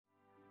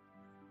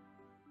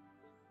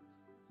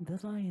The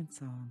Lion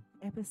Song,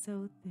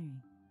 Episode 3,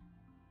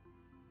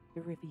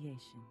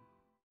 Derivation.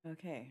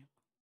 Okay,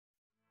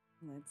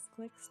 let's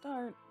click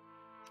start.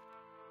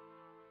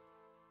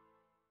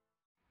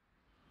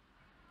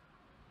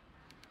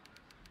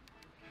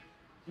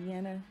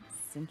 Vienna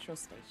Central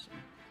Station.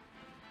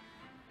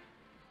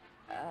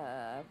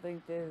 I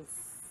think this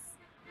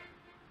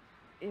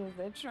is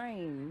a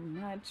train,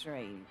 my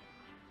train.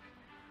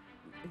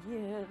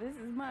 Yeah, this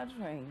is my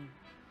train.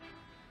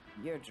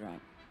 You're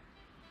drunk.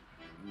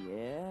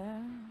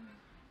 Yeah.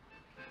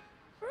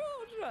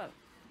 Real drunk.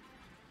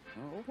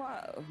 Oh,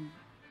 wow.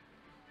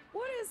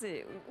 What is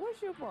it?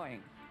 What's your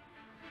point?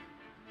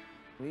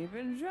 We've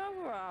been drunk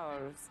for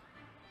hours.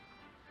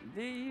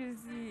 Did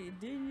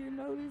you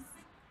notice?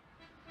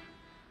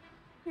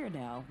 Here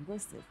now,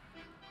 listen.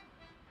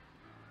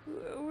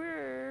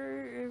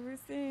 We're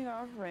seeing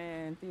our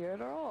friend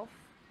Theodore off.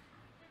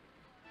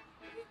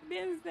 We've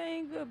been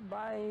saying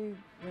goodbye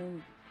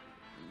when,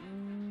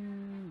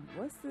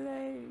 what's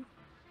today?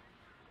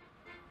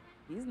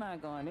 He's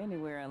not going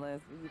anywhere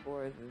unless he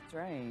boards the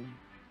train.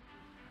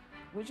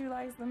 Would you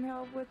like some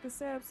help with the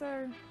steps,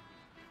 sir?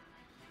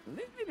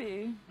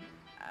 Maybe.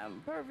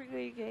 I'm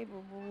perfectly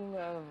capable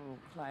of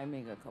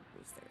climbing a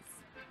couple of stairs.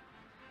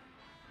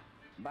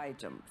 By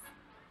jumps.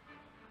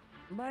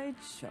 By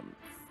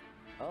jumps.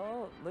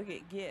 Oh, look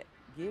at get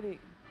it.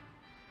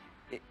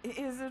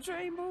 Is the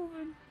train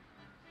moving?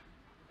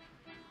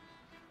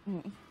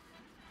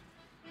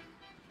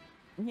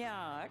 Yeah,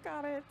 I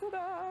got it.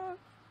 Ta-da!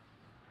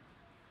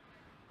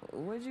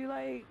 Would you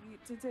like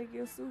to take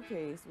your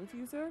suitcase with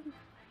you, sir?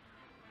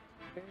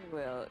 Very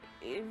well.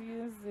 If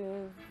you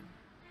insist.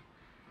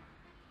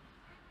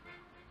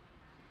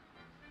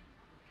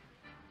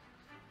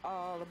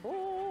 All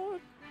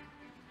aboard!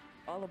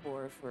 All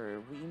aboard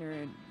for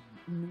Wiener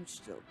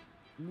Neustadt.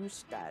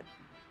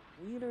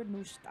 Wiener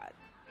Neustadt.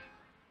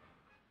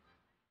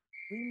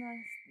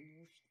 Wiener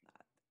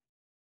Neustadt.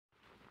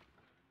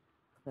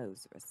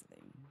 Close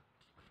wrestling.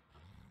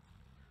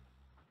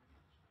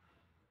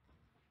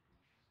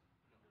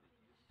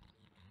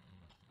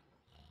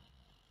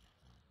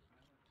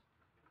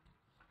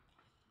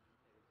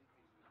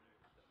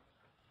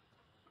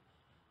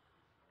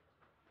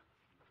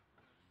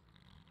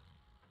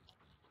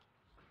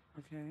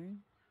 Okay.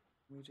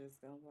 We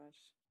just gonna watch.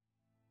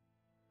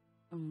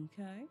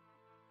 Okay.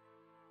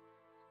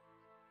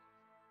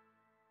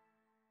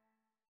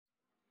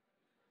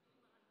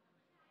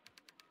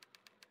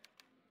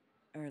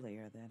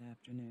 Earlier that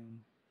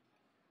afternoon.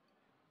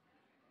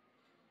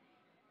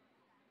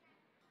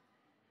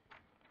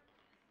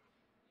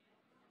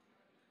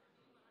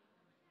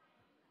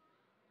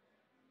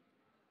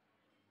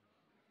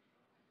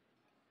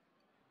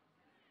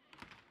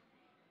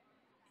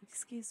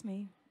 Excuse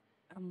me.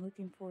 I'm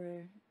looking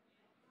for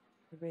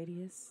the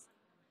radius.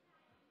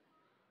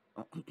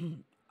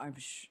 I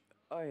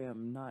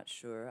am not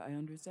sure I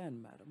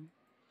understand, madam.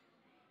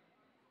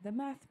 The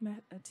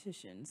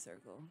mathematician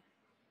circle.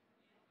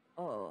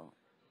 Oh,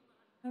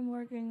 I'm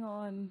working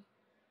on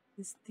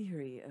this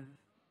theory of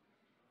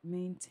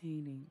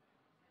maintaining.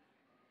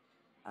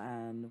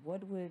 And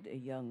what would a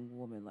young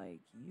woman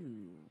like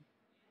you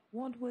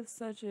want with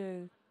such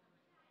a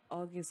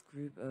august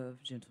group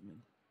of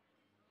gentlemen?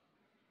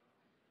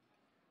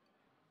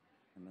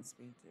 I must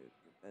speak to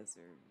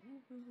Professor.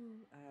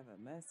 Woo-hoo-hoo. I have a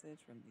message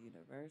from the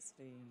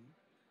university.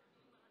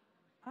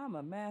 I'm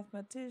a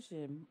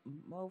mathematician,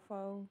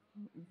 mofo.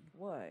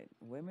 What?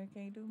 Women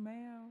can't do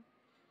math?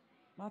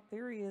 My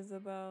theory is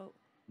about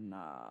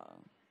nah.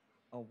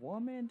 A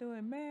woman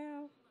doing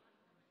math?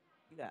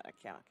 You got a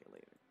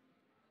calculator.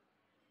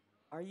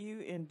 Are you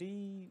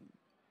indeed?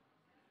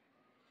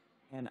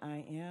 And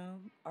I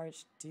am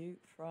Archduke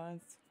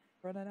Franz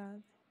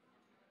Ferdinand.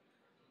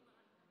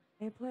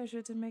 A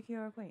pleasure to make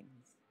your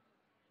acquaintance.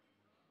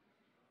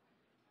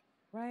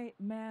 Right?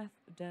 Math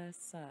does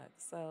suck.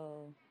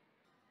 So,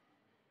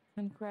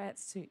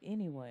 congrats to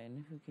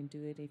anyone who can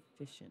do it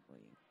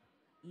efficiently.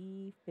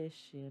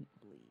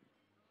 Efficiently.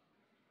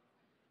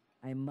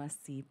 I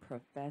must see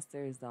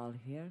Professor Zal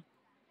here.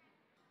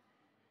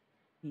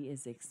 He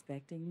is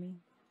expecting me.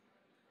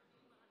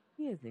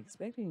 He is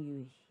expecting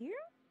you here?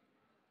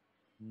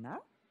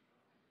 Now?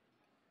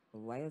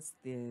 Whilst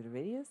the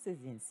radius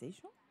is in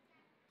station?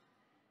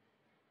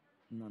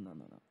 No, no,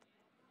 no, no.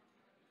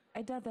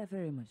 I doubt that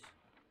very much.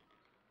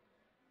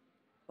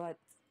 But,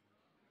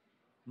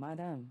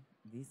 madam,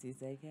 this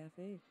is a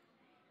cafe.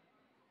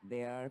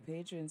 There are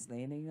patrons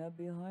lining up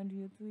behind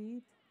you to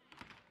eat.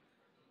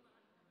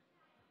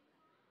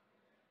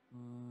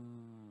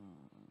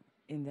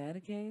 In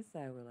that case,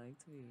 I would like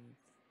to eat.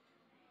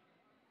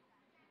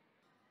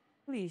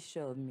 Please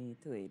show me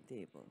to a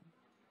table.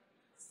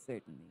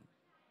 Certainly.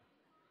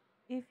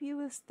 If you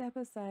will step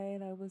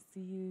aside, I will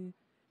see you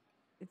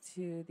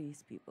to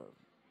these people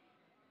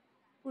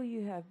who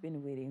you have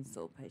been waiting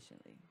so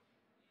patiently.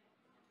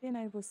 Then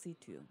I will see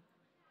too.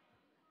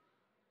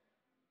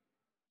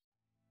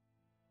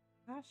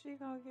 How's she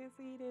gonna get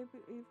seated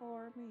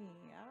before me?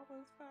 I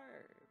was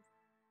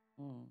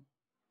first. Mm.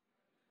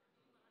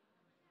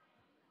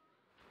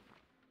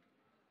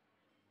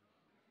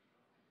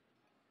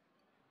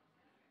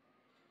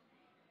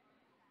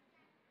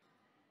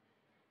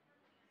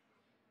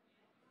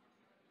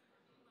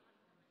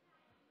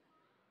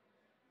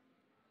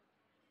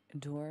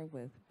 Door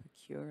with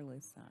peculiar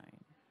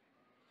sign.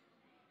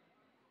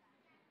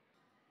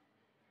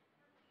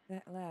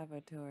 That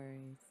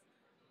laboratories.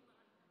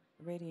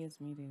 Radius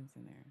meetings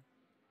in there.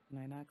 Can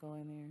I not go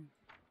in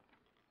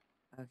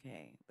there?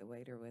 Okay, the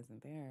waiter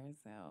wasn't there,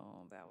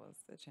 so that was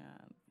the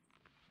chance.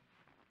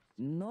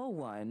 No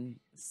one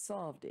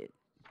solved it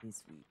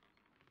this week.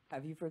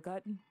 Have you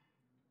forgotten?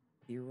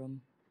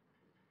 Theorem.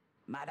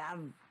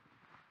 Madame,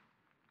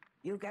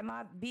 you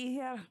cannot be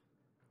here.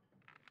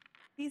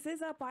 This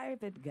is a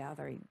private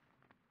gathering.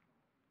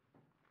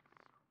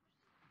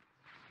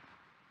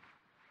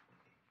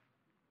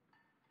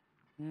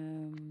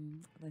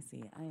 Let's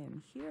see. I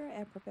am here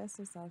at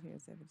Professor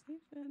Saltier's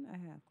invitation. I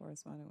have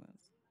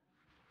correspondence.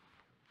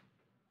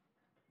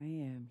 I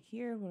am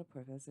here with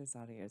Professor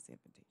Saltier's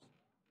invitation.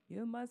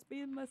 You must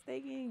be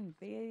mistaken.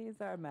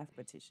 These are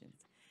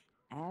mathematicians.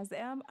 As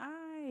am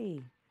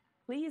I.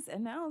 Please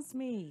announce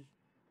me.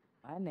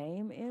 My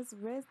name is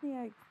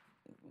Resniak.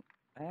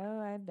 Oh,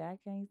 I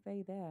can't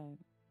say that.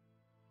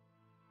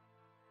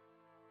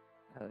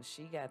 Oh,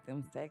 she got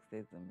them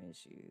sexism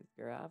issues.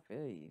 Girl, I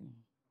feel you.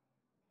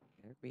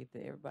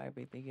 Everybody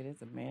be thinking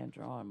it's a man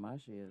drawing my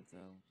shit, so.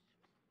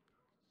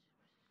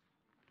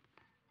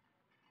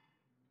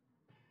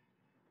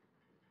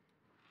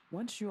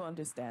 Once you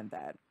understand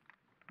that,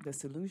 the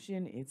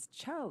solution is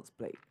child's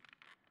play.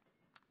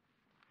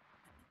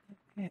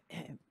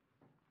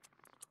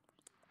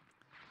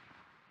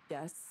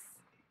 Yes,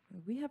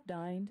 we have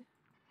dined.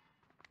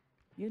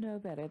 You know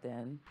better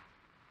than.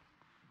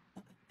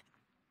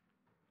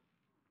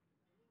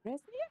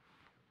 Resniak?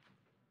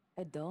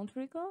 I don't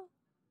recall.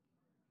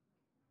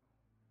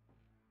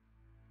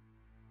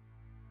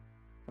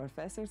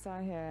 Professor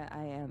Sahir,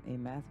 I am a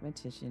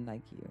mathematician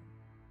like you.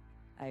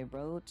 I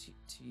wrote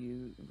to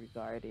you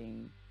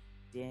regarding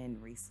Dan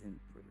recent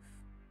proof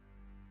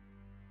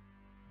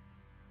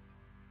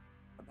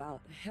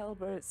about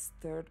Hilbert's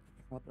third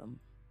problem.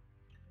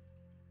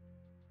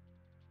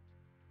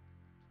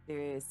 There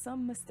is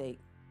some mistake.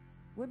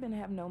 Women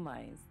have no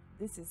minds.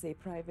 This is a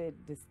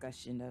private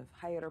discussion of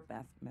higher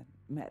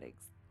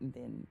mathematics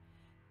than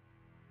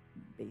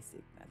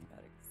basic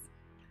mathematics.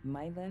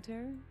 My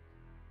letter,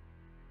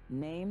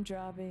 name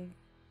dropping,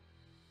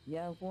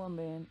 young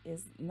woman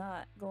is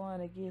not going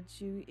to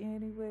get you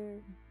anywhere.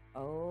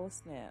 Oh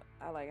snap!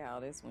 I like how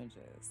this one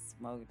just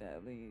smoked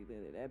up.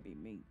 That'd be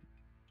me.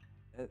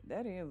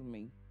 That is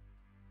me.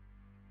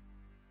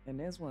 And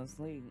this one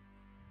sleep.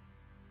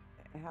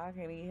 How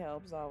can he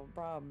help solve a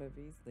problem if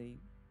he sleep?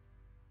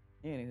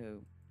 Anywho,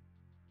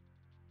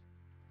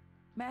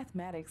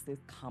 mathematics is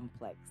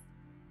complex.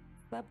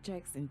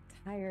 Subjects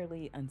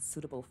entirely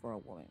unsuitable for a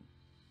woman.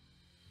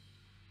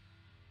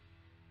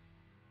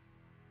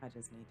 I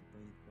just need to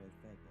breathe for a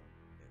second.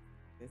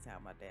 This is how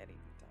my daddy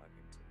be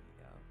talking to me,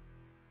 y'all.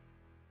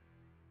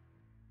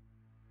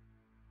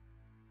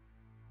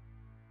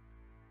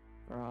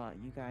 For all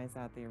you guys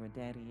out there with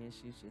daddy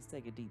issues, just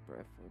take a deep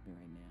breath with me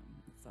right now.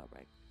 It's all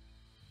right.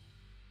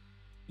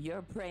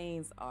 Your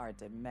brains are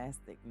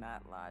domestic,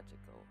 not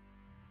logical.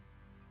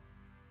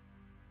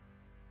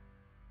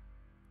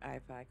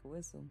 If I could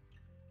whistle.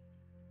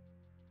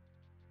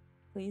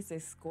 Please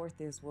escort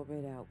this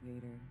woman out,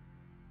 waiter.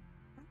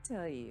 I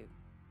tell you,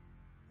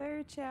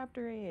 third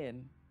chapter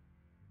in.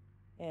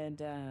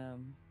 And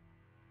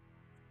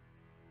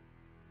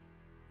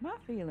my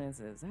feelings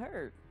is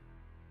hurt.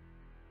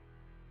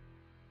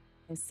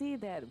 And see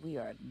that we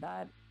are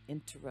not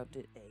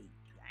interrupted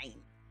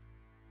again.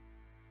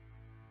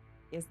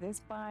 Is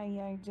this fine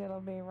young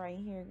gentleman right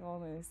here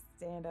gonna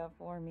stand up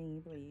for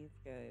me, please?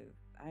 Because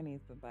I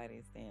need somebody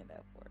to stand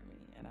up for me.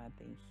 And I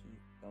think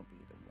he's gonna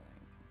be the one.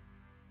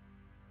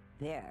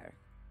 There.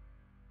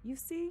 You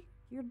see,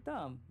 you're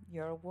dumb.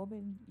 You're a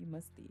woman, you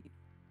must leave.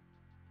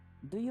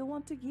 Do you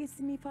want to kiss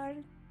me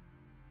fire?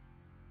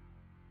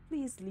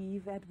 Please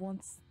leave at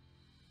once.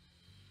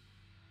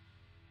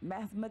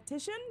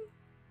 Mathematician?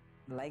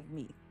 Like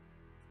me.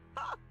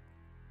 Ha!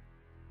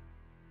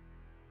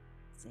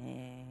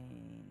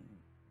 Dang.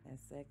 That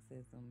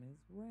sexism is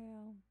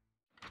real.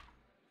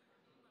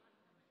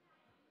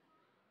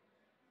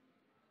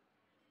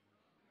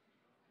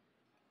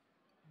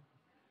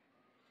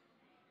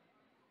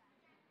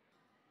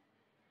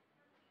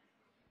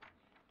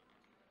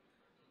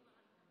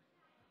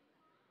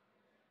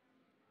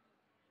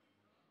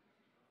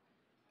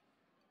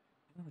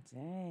 Oh,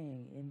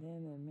 dang. And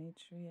then the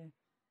matriarch,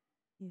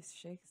 he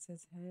shakes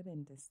his head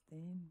in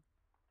disdain.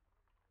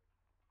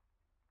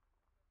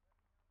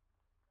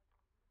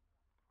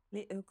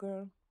 Little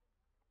girl,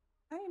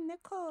 I'm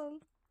Nicole.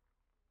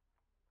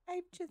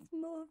 I've just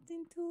moved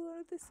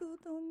into the suit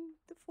on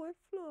the fourth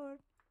floor.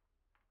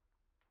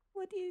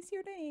 What is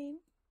your name?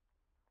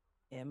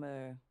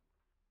 Emma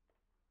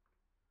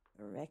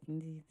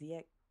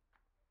Arachnidiac.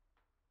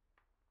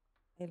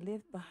 I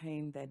live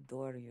behind that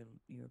door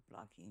you're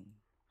blocking.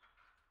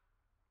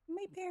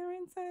 My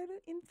parents are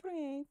in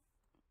France.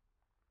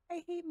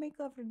 I hate my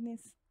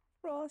governess.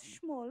 Frost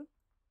Schmoll.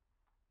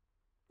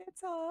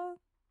 That's all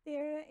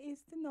there is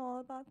to know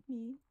about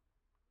me.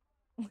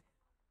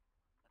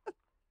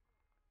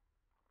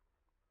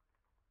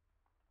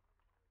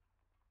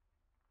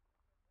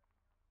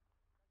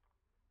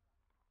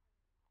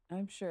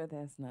 I'm sure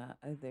that's not,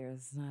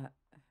 there's not,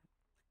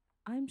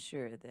 I'm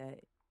sure that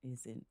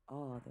isn't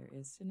all there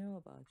is to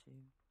know about you.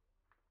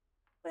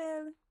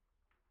 Well,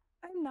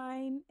 I'm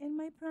 9 and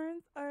my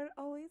parents are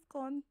always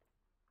gone.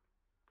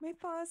 My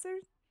father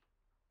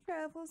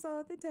travels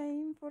all the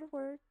time for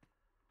work,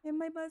 and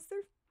my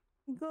mother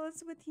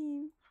goes with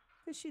him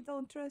because she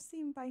don't trust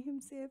him by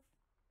himself.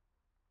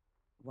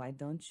 Why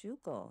don't you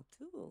go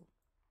too?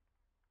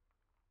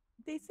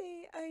 They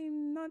say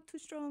I'm not too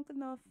strong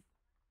enough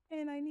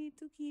and I need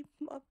to keep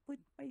up with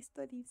my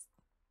studies.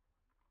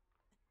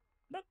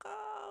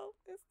 Nicole,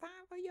 it's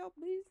time for your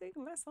music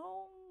lesson.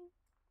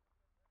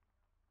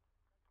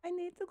 I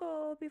need to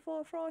go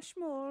before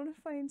Frostmold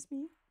finds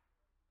me.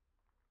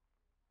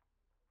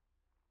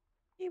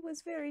 It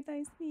was very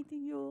nice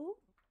meeting you.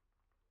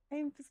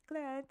 I'm just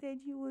glad that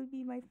you will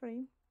be my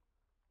friend.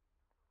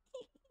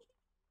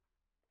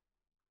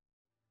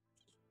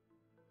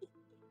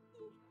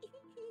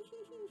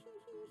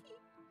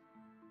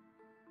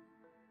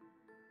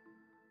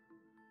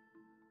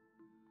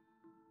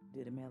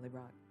 Do the Melly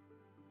Rock.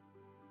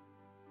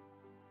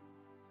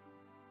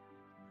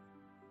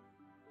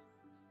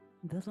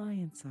 The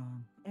Lion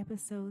Song,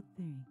 Episode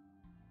 3,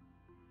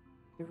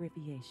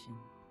 Derivation.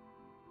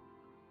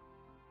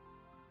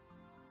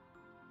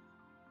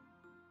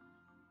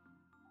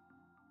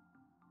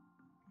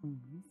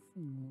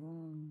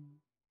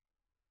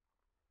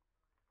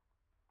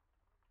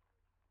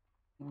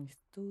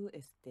 It's two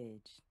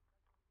stage.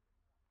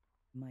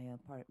 My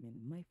apartment,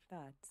 my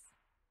flat.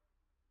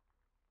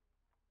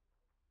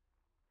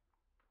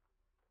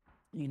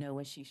 You know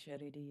what she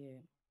should have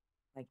did?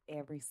 Like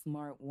every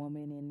smart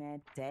woman in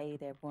that day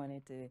that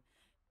wanted to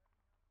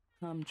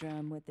come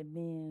drum with the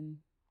men,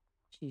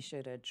 she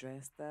should have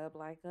dressed up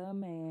like a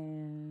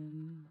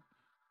man,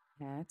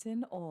 hat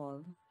and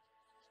all,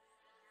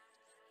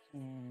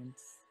 and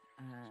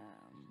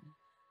um,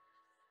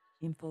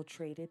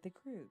 infiltrated the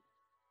group.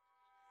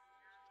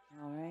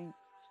 All right.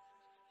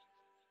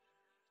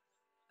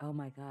 Oh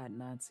my God,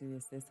 Natsu,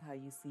 is this how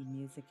you see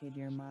music in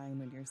your mind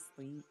when you're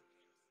asleep?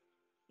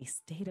 A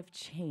state of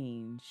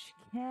change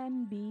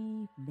can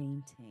be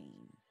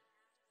maintained.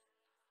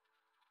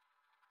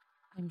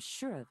 I'm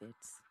sure of it.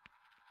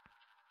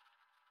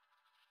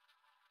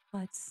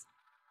 But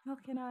how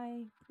can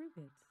I prove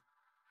it?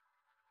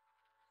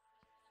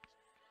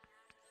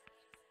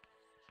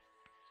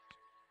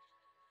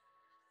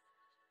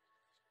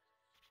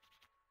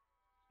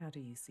 How do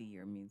you see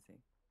your music?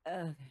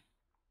 Ugh,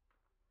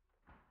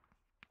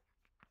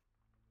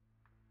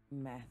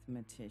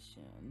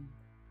 mathematician.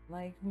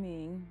 Like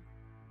me.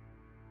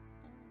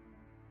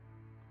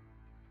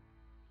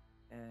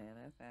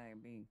 That's how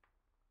it be.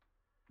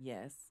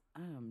 Yes,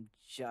 I'm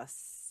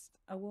just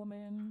a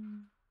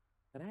woman,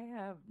 but I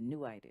have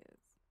new ideas.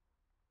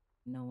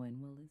 No one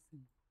will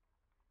listen.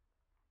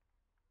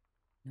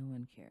 No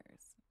one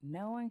cares.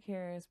 No one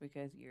cares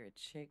because you're a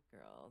chick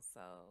girl.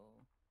 So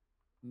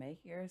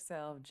make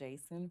yourself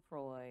Jason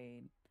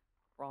Freud,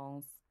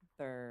 France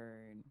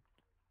third,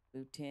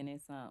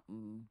 Lieutenant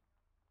something,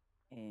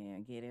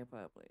 and get it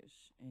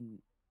published. And,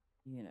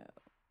 you know,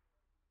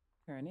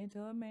 turn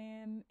into a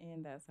man,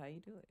 and that's how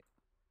you do it.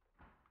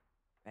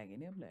 Back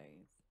in them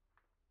days.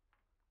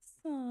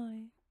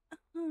 Sigh.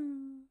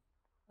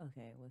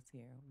 Okay, what's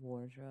here?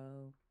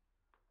 Wardrobe.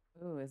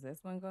 Ooh, is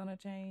this one gonna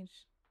change?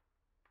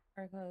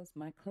 Her clothes.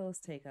 My clothes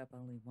take up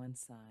only one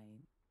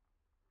side.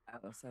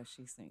 Oh, so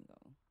she's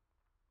single.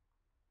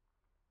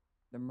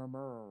 The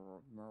murmur.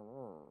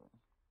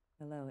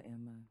 Hello,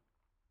 Emma.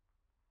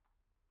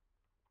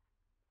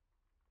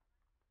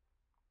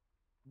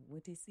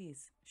 What is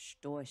this?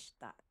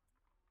 Storstadt.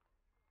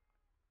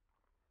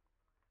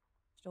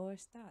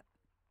 Storstadt.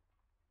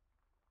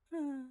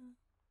 Huh.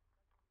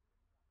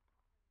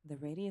 The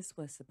radius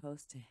was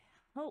supposed to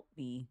help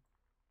me,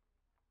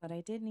 but I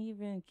didn't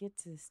even get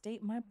to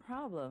state my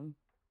problem.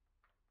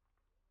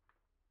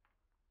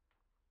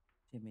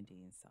 Jimmy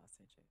Dean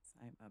sausages.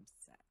 I'm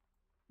upset.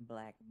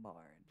 Blackboard.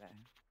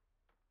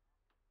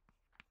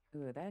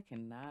 Ooh, that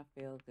cannot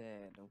feel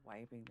good.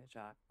 Wiping the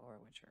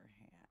chalkboard with your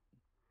hand.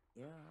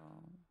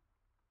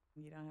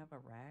 Ew. You don't have a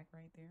rag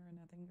right there or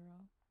nothing,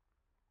 girl?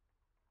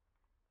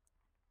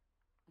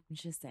 I'm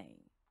just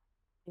saying.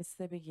 It's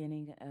the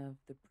beginning of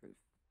the proof.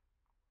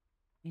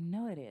 I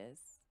know it is.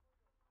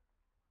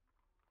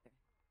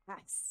 There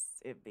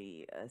has to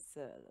be a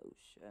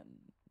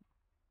solution.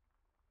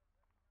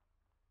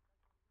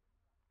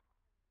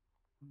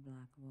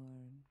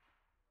 Blackboard.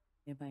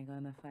 Am I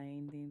gonna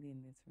find it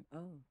in this room?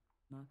 Oh,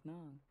 knock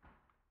knock.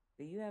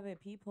 Do you have a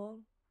peephole?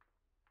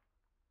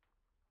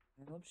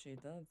 I hope she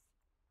does.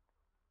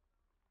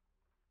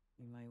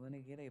 You might want to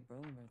get a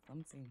broom or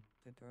something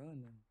to throw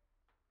in them.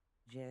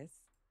 Jess,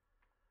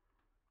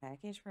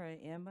 package for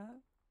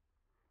Emma.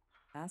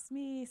 Ask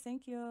me,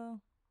 thank you.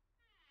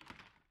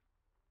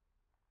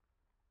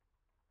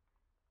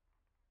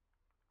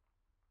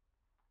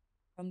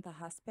 From the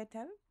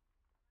hospital?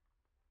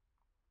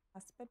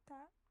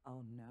 Hospital?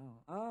 Oh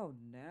no. Oh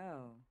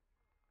no.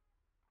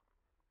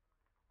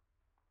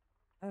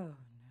 Oh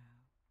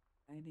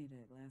no. I need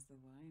a glass of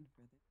wine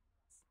for this.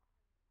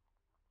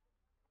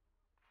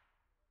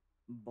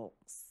 Box.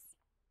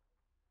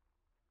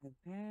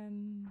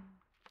 Japan.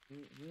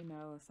 We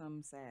know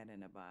something sad in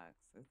the box.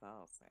 It's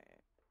all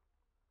sad.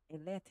 A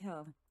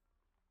letter.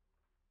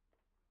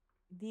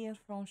 Dear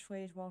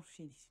François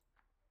Walshis,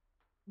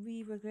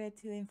 we regret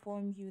to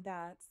inform you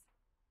that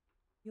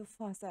your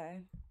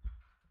father,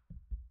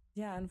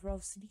 Jan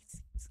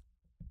Roslit,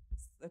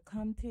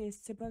 succumbed to his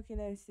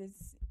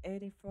tuberculosis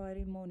early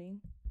Friday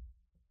morning.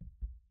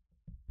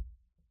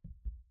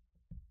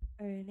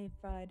 Early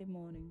Friday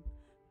morning.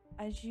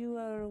 As you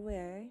are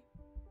aware,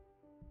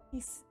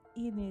 his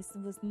illness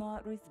was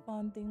not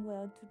responding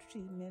well to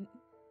treatment,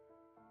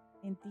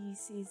 and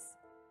this is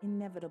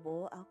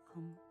inevitable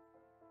outcome.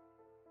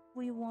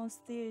 We want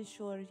to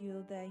assure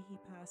you that he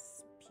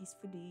passed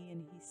peacefully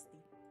in his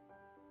sleep.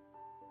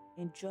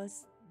 And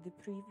just the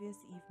previous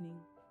evening,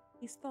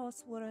 his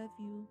thoughts were of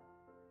you.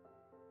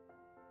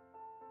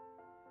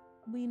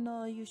 We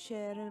know you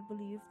share a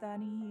belief that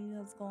he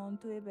has gone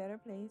to a better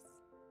place,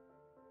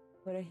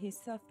 where his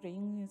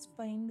suffering is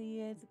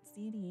finally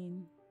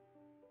exceeding.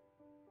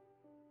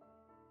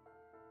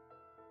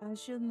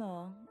 As you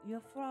know,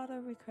 your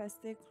father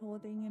requested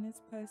clothing and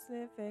his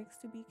personal effects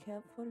to be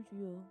kept for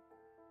you.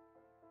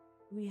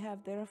 We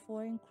have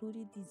therefore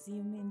included the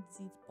Zim in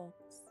this box.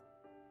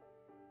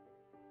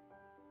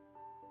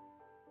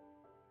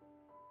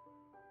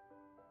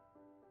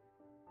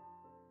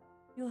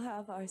 You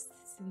have our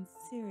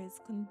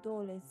sincerest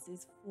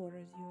condolences for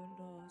your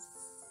loss.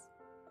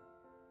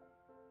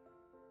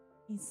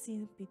 In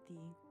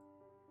sympathy,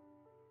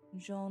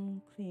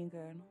 John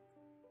Klinger,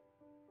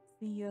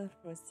 Senior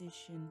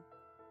Physician,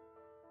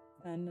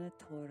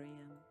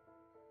 Sanatorium,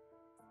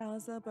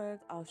 Salzburg,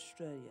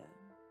 Australia.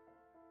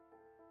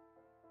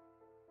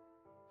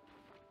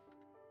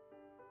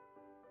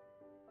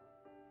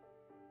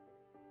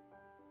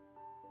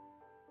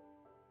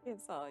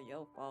 It's all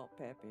your fault,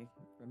 Peppy,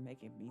 for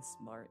making me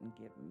smart and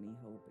giving me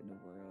hope in the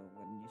world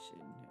when you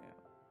shouldn't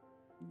have.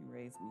 You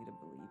raised me to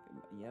believe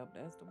in. Yep,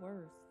 that's the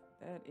worst.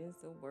 That is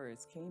the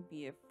worst. Can't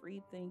be a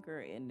free thinker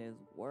in this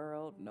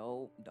world.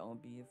 No,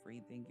 don't be a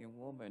free thinking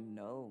woman.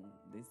 No,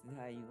 this is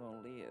how you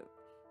gonna live.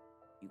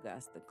 You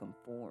got to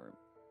conform.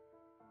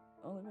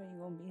 Only way you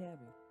gonna be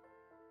happy.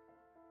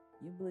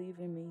 You believe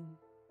in me,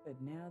 but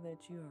now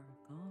that you are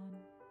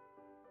gone,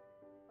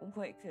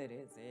 what good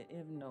is it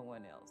if no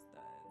one else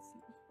does?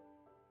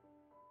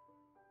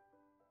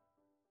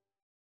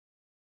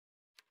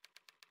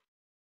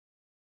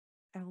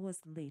 I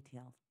was late,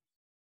 y'all.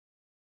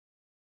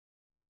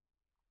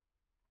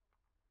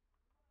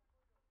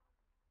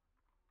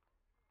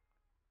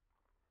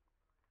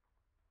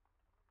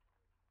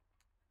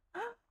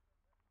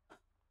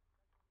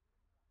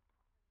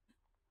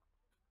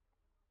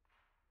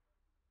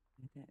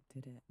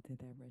 Did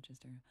that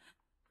register?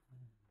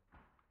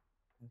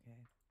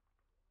 Okay.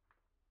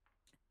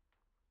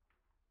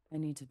 I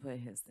need to put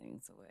his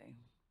things away.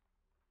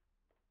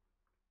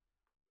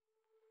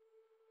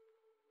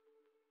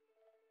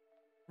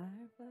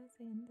 Fireflies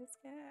in the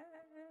sky.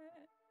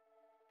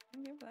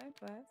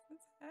 Fireflies in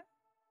the sky.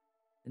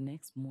 The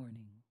next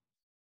morning.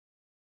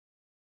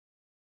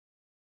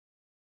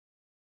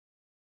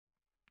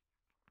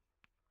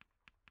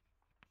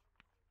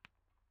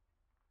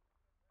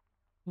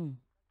 Hmm.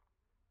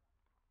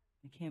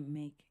 I can't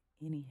make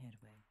any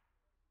headway.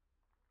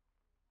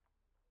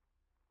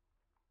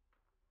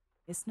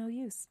 It's no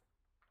use.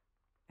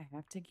 I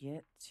have to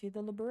get to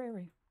the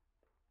library.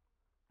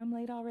 I'm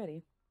late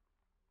already.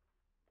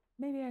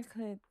 Maybe I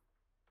could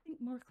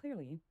think more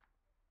clearly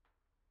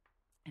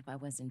if I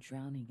wasn't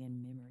drowning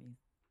in memories.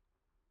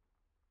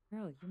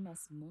 Girl, you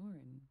must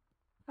mourn.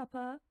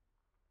 Papa?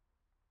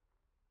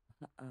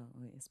 Oh,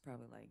 it's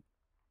probably like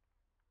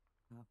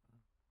Papa.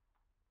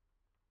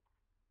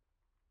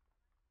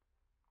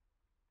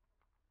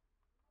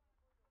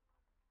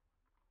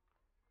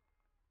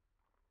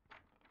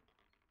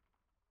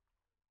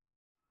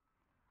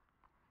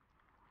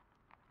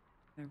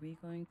 Are we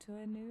going to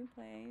a new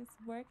place?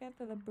 Work at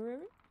the library?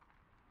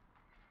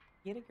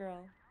 Get it,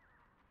 girl.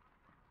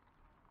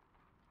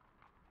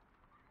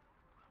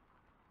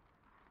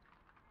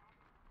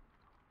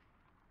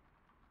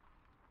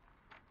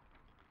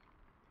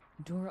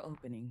 Door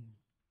opening.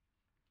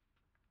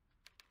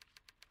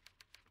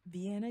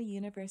 Vienna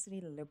University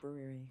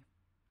Library.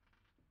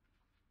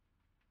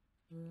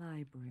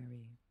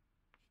 Library.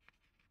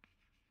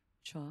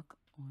 Chalk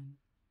on.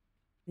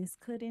 This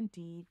could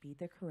indeed be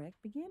the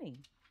correct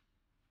beginning.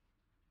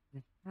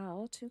 But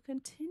how to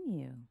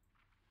continue?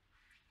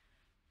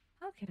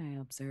 How can I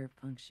observe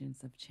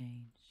functions of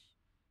change?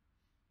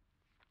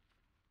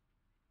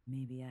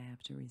 Maybe I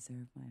have to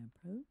reserve my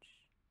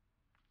approach.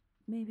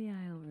 Maybe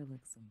I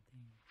overlook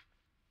something.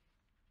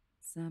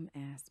 Some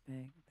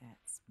aspect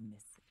that's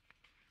missing.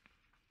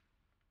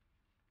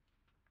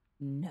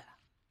 No,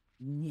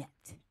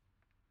 yet.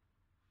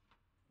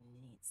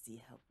 Needs the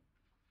help.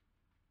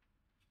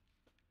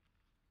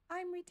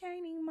 I'm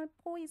retaining my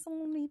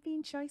poison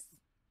living choice.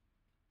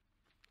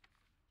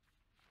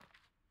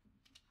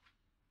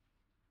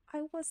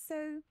 I was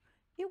so,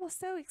 it was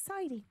so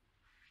exciting.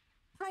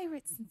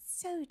 Pirates and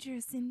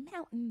soldiers and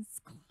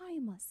mountains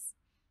climb us.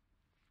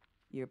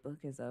 Your book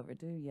is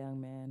overdue,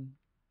 young man.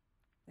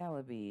 That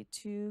would be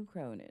 2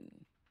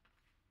 kronen.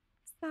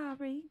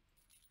 Sorry.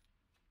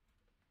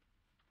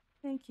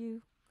 Thank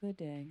you. Good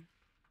day.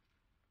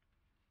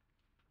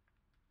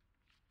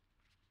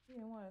 He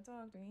didn't want to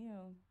talk to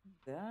him.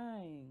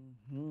 Dang.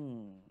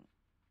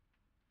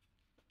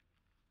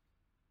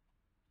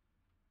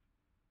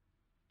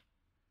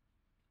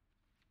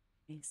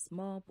 A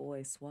small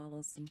boy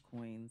swallowed some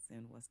coins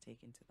and was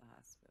taken to the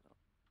hospital.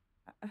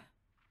 Uh,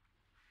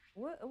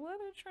 what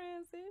a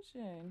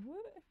transition.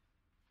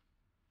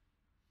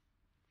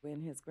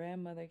 When his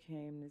grandmother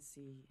came to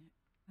see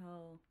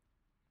how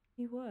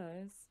he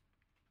was,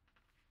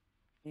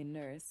 a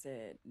nurse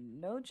said,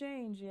 "No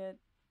change yet."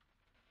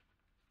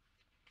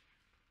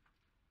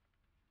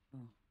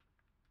 Oh,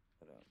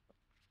 hold on.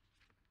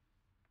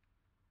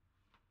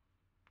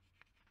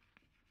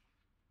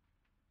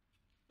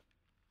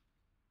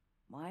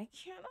 Why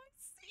can't I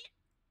see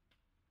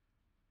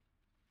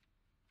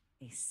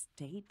it? A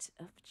state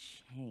of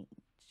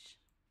change.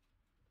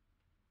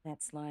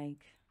 That's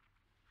like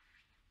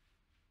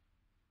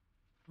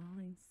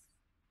falling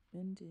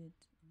suspended.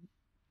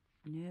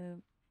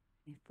 No.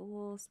 A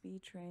full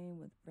speed train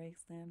with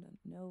brakes slammed on.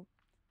 Nope.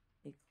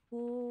 A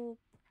cool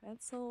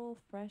pretzel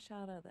fresh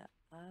out of the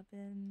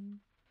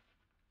oven.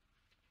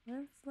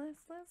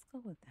 Let's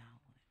go with that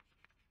one.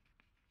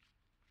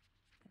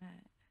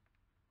 That,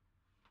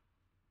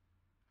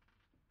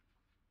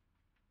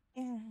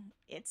 Yeah,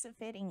 it's a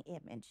fitting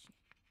image.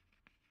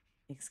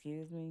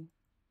 excuse me.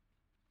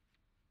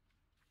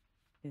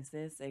 Is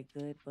this a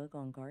good book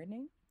on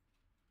gardening?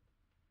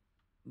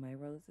 My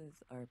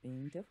roses are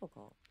being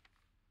difficult.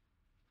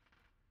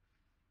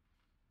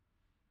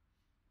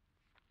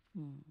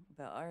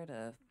 The Art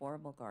of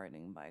Formal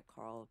Gardening by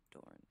Carl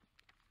Dorn.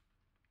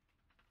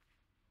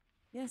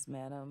 Yes,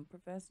 madam.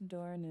 Professor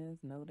Dorn is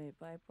noted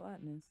by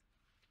botanists.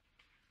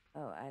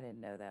 Oh, I didn't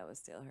know that was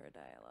still her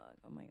dialogue.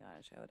 Oh my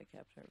gosh, I would have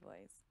kept her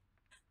voice.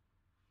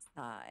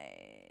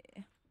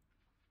 Sigh.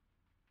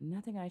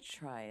 Nothing I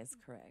try is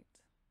correct.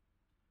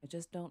 I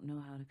just don't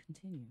know how to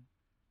continue.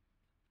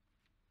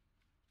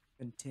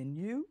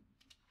 Continue?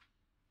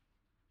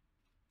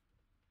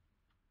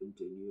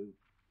 Continue.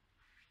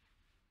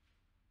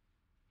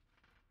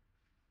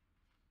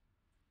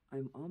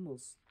 I'm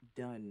almost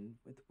done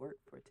with work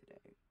for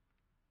today.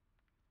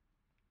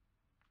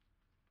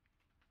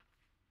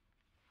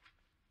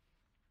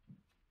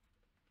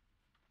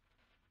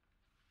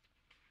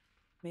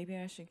 Maybe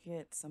I should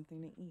get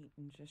something to eat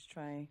and just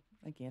try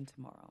again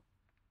tomorrow.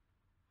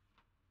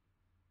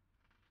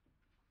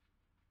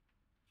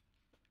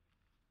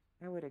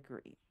 I would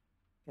agree,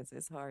 because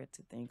it's hard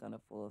to think on a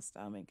full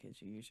stomach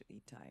because you're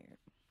usually tired.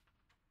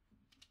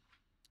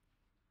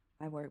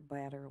 I work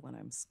better when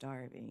I'm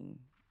starving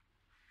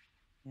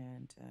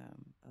and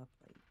up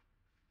late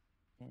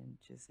and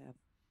just have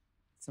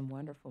some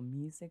wonderful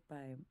music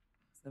by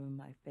some of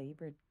my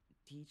favorite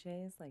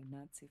DJs like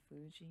Natsu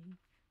Fuji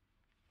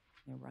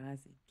and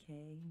Razi K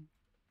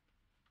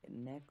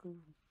and Neku.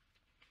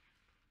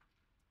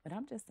 But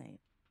I'm just saying,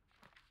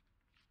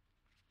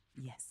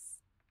 yes,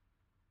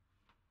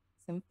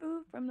 some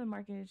food from the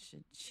market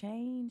should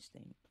change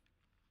things.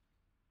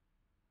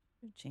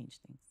 Should change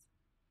things.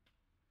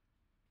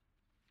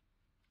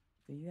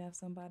 Do you have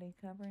somebody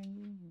covering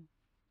you?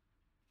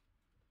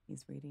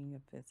 He's reading a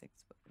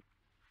physics book.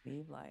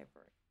 Leave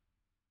library.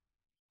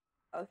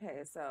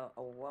 Okay, so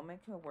a woman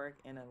can work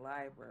in a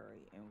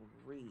library and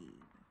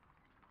read,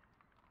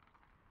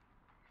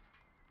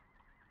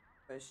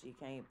 but she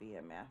can't be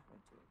a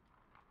mathematician.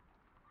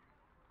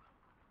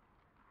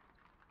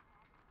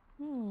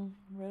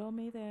 Riddle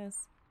me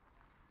this.